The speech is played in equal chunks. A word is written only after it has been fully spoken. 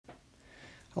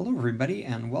Hello everybody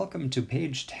and welcome to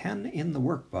page 10 in the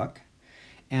workbook.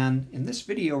 And in this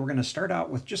video we're going to start out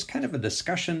with just kind of a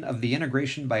discussion of the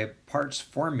integration by parts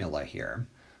formula here.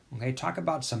 Okay, talk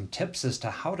about some tips as to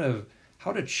how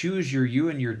to choose your u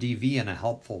and your dv in a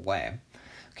helpful way.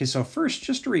 Okay, so first,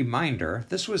 just a reminder,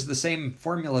 this was the same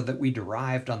formula that we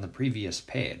derived on the previous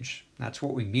page. That's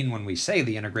what we mean when we say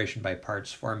the integration by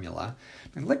parts formula.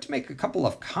 I'd like to make a couple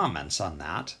of comments on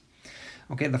that.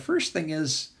 Okay, the first thing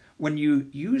is, when you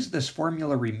use this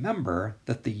formula, remember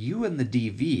that the u and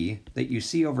the dv that you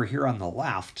see over here on the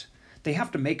left, they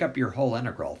have to make up your whole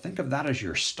integral. Think of that as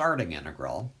your starting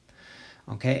integral.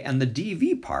 Okay, and the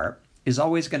dv part is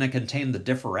always going to contain the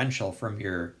differential from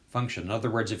your function. In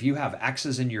other words, if you have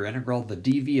x's in your integral, the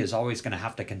dv is always going to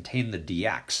have to contain the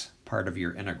dx part of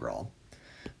your integral.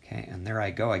 Okay, and there I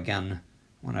go again.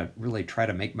 I want to really try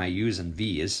to make my u's and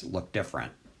v's look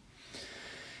different.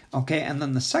 Okay, and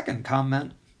then the second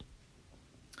comment.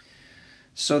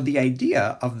 So the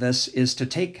idea of this is to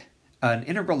take an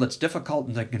integral that's difficult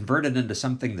and to convert it into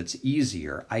something that's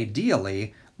easier.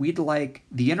 Ideally, we'd like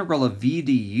the integral of v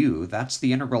du, that's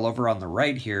the integral over on the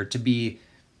right here, to be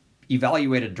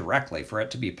evaluated directly, for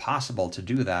it to be possible to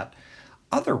do that.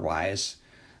 Otherwise,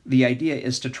 the idea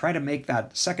is to try to make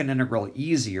that second integral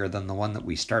easier than the one that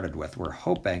we started with. We're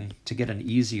hoping to get an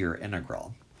easier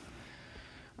integral.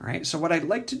 All right, so what I'd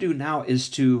like to do now is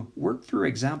to work through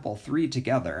example 3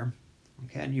 together.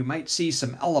 Okay, and you might see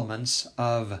some elements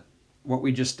of what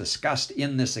we just discussed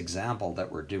in this example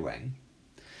that we're doing.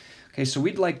 Okay, so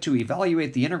we'd like to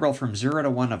evaluate the integral from 0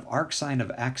 to 1 of arcsine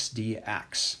of x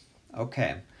dx.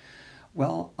 Okay,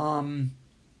 well,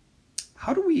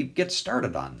 how do we get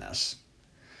started on this?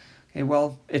 Okay,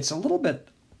 well, it's a little bit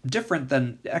different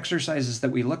than exercises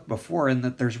that we looked before in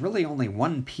that there's really only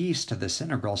one piece to this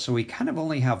integral, so we kind of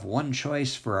only have one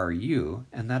choice for our u,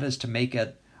 and that is to make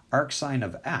it arcsine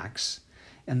of x.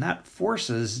 And that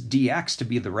forces dx to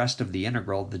be the rest of the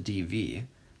integral, the dv.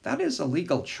 That is a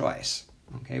legal choice.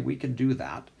 Okay, we can do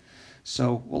that.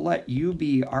 So we'll let u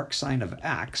be arcsine of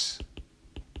x,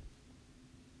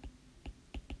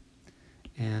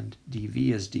 and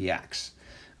dv is dx.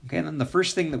 Okay, and then the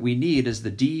first thing that we need is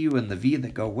the du and the v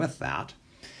that go with that.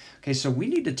 Okay, so we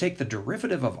need to take the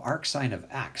derivative of arcsine of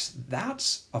x.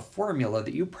 That's a formula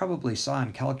that you probably saw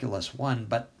in Calculus 1,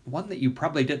 but one that you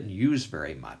probably didn't use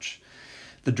very much.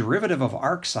 The derivative of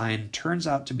arcsine turns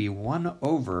out to be 1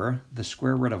 over the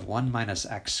square root of 1 minus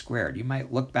x squared. You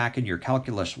might look back in your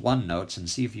Calculus 1 notes and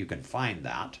see if you can find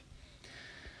that.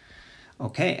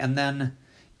 Okay, and then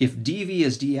if dv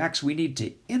is dx, we need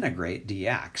to integrate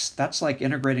dx. That's like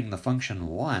integrating the function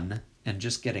 1 and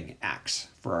just getting x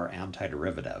for our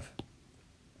antiderivative.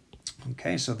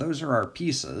 Okay, so those are our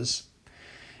pieces.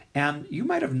 And you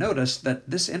might have noticed that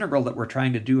this integral that we're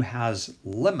trying to do has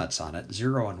limits on it,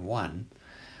 0 and 1.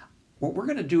 What we're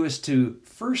going to do is to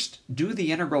first do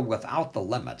the integral without the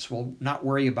limits. We'll not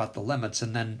worry about the limits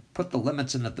and then put the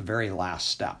limits in at the very last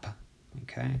step.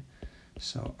 Okay,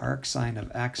 so arcsine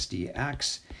of x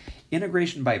dx.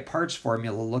 Integration by parts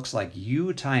formula looks like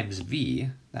u times v.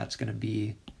 That's going to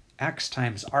be x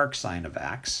times arcsine of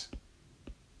x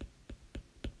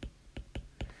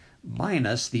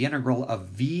minus the integral of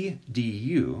v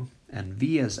du, and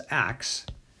v is x,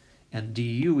 and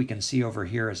du we can see over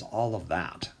here is all of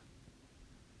that.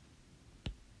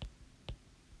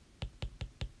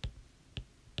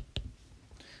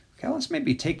 Okay, let's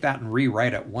maybe take that and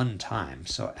rewrite it one time.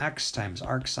 So x times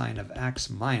arcsine of x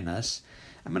minus,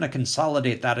 I'm going to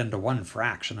consolidate that into one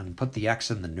fraction and put the x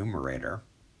in the numerator.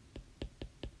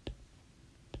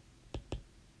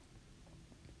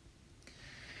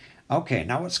 Okay,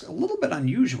 now what's a little bit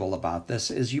unusual about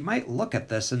this is you might look at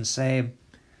this and say,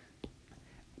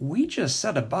 we just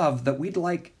said above that we'd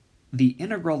like the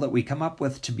integral that we come up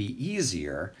with to be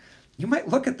easier. You might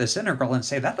look at this integral and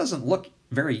say, that doesn't look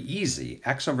very easy,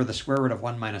 x over the square root of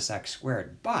 1 minus x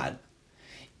squared. But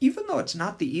even though it's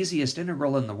not the easiest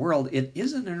integral in the world, it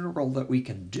is an integral that we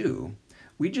can do.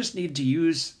 We just need to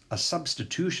use a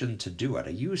substitution to do it,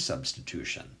 a u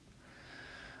substitution.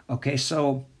 Okay,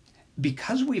 so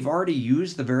because we've already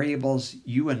used the variables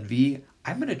u and v,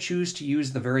 I'm going to choose to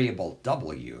use the variable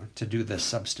w to do this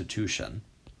substitution.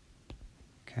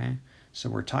 Okay, so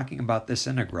we're talking about this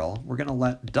integral. We're going to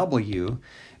let w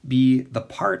be the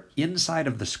part inside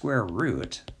of the square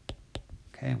root,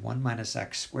 okay, 1 minus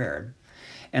x squared.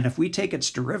 And if we take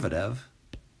its derivative,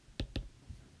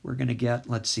 we're going to get,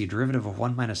 let's see, derivative of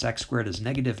 1 minus x squared is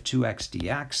negative 2x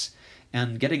dx.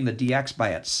 And getting the dx by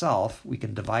itself, we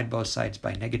can divide both sides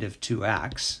by negative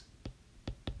 2x.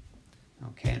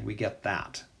 Okay, and we get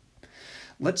that.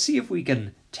 Let's see if we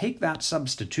can take that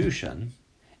substitution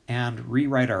and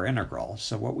rewrite our integral.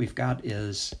 So what we've got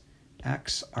is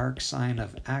x arcsine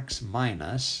of x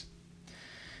minus,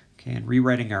 okay, and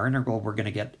rewriting our integral, we're going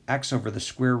to get x over the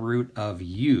square root of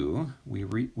u.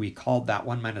 We called that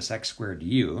 1 minus x squared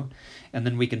u. And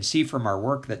then we can see from our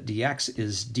work that dx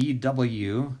is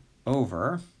dw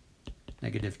over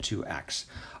negative 2x.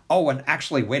 Oh, and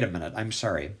actually, wait a minute, I'm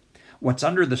sorry. What's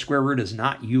under the square root is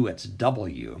not u, it's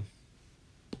w.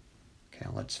 Okay,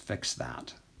 let's fix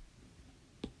that.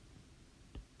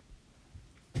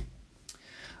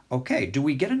 Okay, do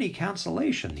we get any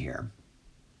cancellation here?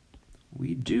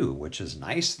 We do, which is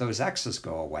nice. Those x's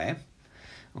go away.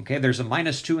 Okay, there's a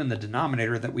minus 2 in the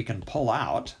denominator that we can pull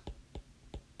out.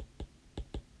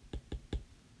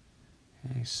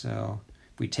 Okay, so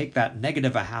if we take that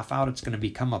negative a half out, it's going to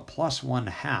become a plus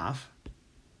 1/2.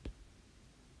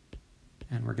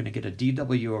 And we're going to get a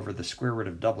dw over the square root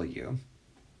of w.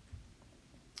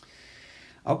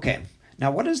 Okay, now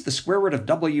what is the square root of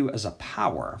w as a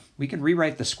power? We can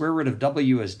rewrite the square root of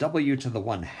w as w to the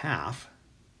 1/2.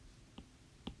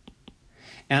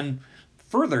 And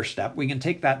further step, we can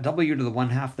take that w to the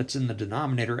 1/2 that's in the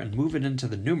denominator and move it into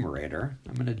the numerator.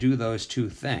 I'm going to do those two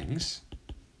things.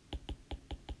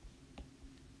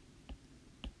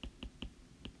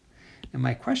 And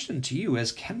my question to you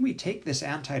is, can we take this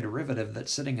antiderivative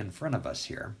that's sitting in front of us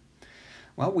here?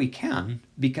 Well, we can,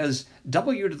 because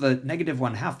w to the negative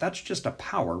 1/2, that's just a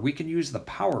power. We can use the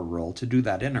power rule to do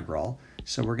that integral.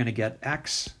 So we're going to get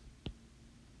x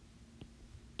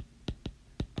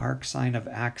arcsine of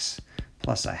x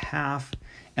plus a half.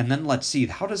 And then let's see,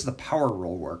 how does the power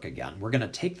rule work again? We're going to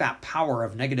take that power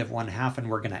of negative 1/2 and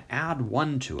we're going to add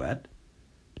 1 to it.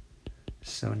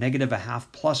 So negative a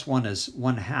half plus 1 is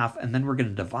 1/2, and then we're going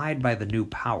to divide by the new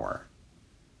power.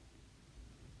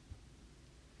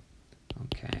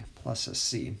 Okay, plus a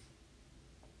c.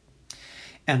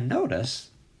 And notice,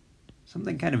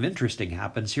 something kind of interesting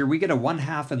happens here. We get a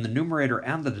 1/2 in the numerator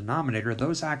and the denominator.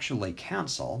 Those actually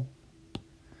cancel.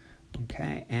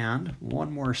 Okay, and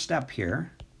one more step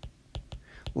here.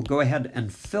 We'll go ahead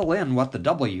and fill in what the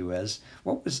w is.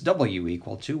 What was w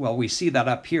equal to? Well, we see that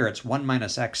up here. It's 1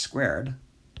 minus x squared.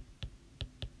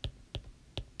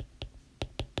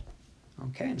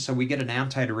 Okay, and so we get an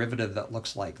antiderivative that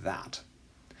looks like that.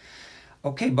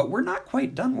 Okay, but we're not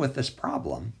quite done with this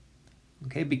problem.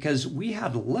 Okay, because we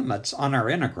had limits on our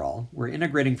integral. We're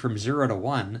integrating from 0 to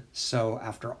 1. So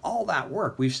after all that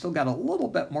work, we've still got a little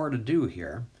bit more to do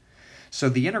here. So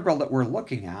the integral that we're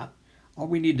looking at, all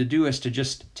we need to do is to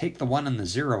just take the 1 and the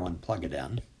 0 and plug it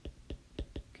in.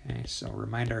 Okay, so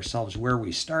remind ourselves where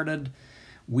we started.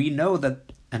 We know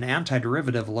that an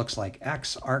antiderivative looks like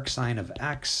x arcsine of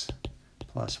x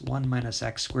plus 1 minus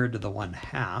x squared to the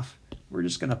 1/2. We're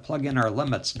just going to plug in our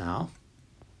limits now.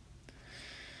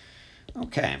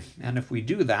 Okay, and if we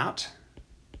do that,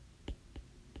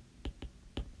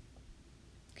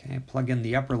 okay, plug in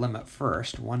the upper limit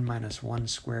first, 1 minus 1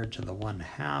 squared to the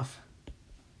 1/2.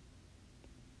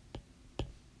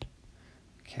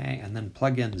 Okay, and then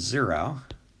plug in 0.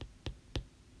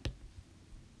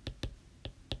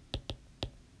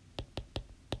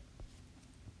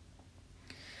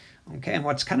 Okay, and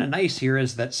what's kind of nice here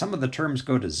is that some of the terms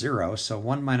go to 0, so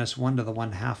 1 minus 1 to the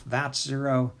 1/2, that's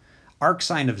 0.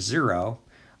 Arcsine of 0,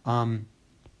 on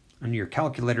your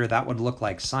calculator, that would look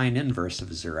like sine inverse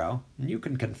of 0. And you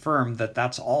can confirm that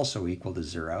that's also equal to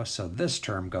 0, so this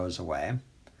term goes away.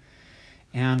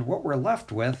 And what we're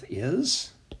left with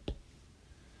is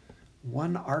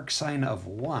 1 arcsine of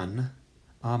 1.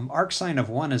 Arcsine of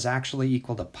 1 is actually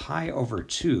equal to pi over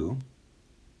 2.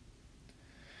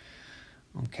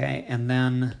 Okay, and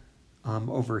then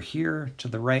over here to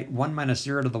the right, 1 minus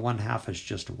 0 to the 1/2 is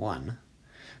just 1.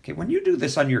 Okay, when you do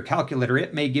this on your calculator,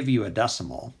 it may give you a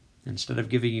decimal instead of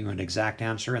giving you an exact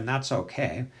answer, and that's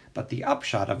okay. But the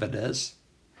upshot of it is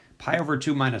pi over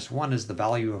 2 minus 1 is the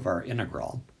value of our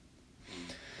integral.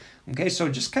 Okay, so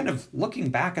just kind of looking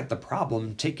back at the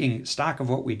problem, taking stock of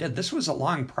what we did, this was a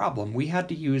long problem. We had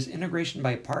to use integration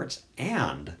by parts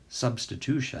and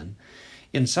substitution.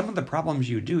 In some of the problems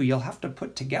you do, you'll have to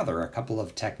put together a couple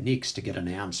of techniques to get an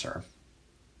answer.